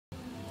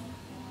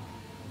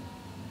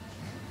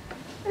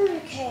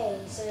Okay,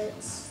 so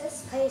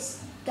let's play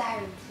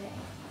Skyrim today.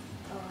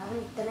 Oh, I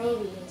haven't done any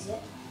videos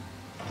yet.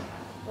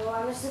 Well,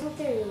 I'm just looking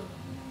through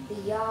the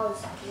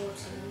Jarl's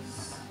Waters,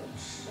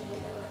 which I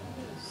don't know what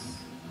it is.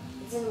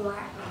 It's in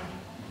Whiterun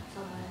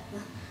somewhere.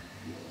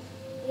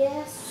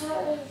 Yeah,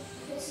 so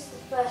this is the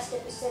first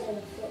episode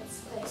of Let's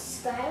Play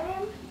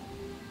Skyrim.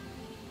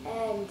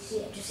 And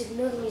yeah, just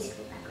ignore the music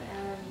in the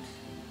background.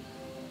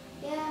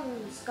 Yeah,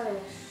 I'm just gonna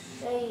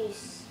show you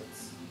what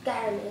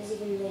Skyrim is,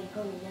 even though you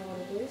probably know what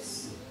it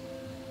is.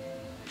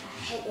 I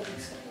hate living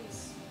screens.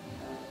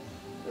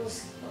 I'm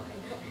just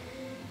boring.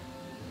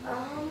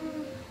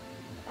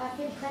 I've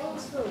been playing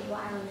this for a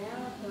while now,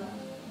 but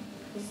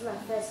this is my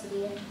first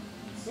video.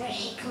 So I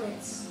hate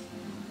comments.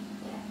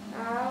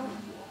 Yeah.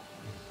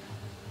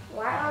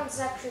 Whiterun's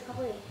actually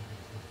probably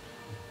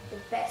the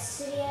best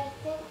city, I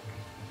think.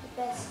 The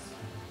best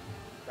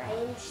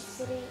range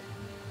city.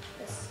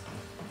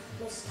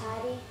 Most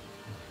tidy.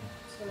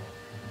 So,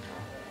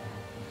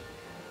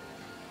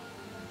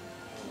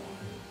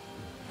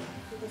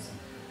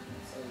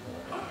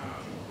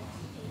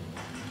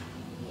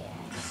 yeah,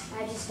 I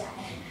just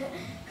died.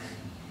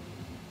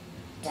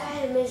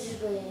 Died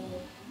miserably.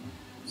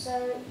 So,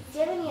 if you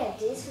have any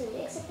ideas for the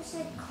next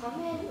episode,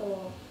 comment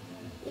or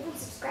even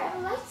subscribe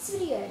and like this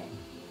video.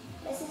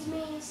 Message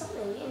me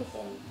something,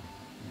 anything.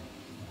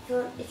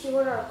 If you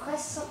want to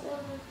request something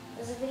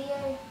as a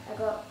video, I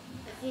got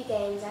a few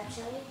games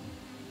actually.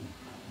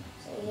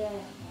 So yeah,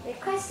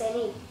 request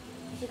any.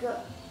 If you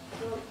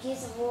want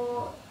Gears of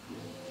War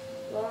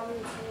 1,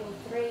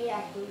 2, 3, I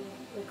can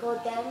record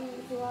them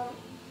if you want.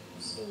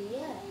 So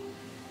yeah,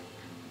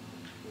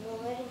 more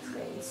loading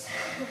screens.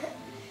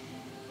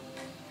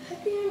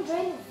 Hope you're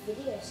enjoying the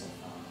video so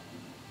far.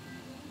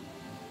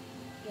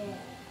 Yeah,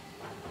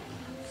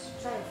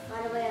 just trying to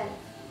find a way out of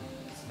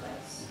this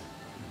place.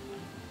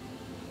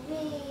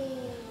 Wee!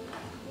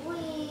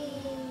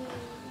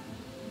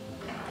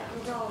 The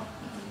door.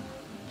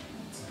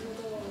 It's the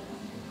door.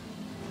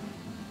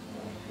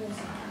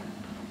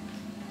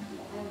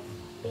 I've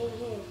been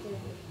here too.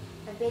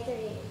 I've been through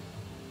here.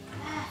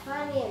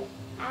 Finally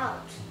I'm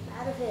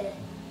out of here.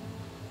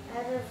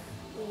 Out of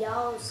the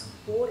Jarl's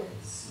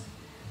borders.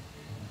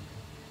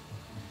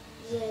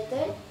 Yeah,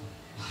 don't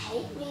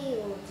hate me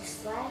or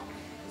dislike.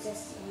 It's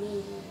just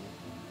me.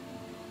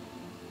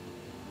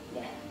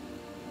 Yeah.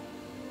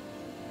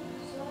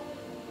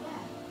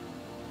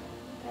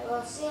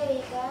 Well, see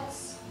you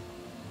guys.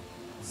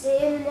 See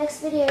you in the next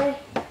video.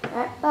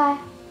 Alright, bye.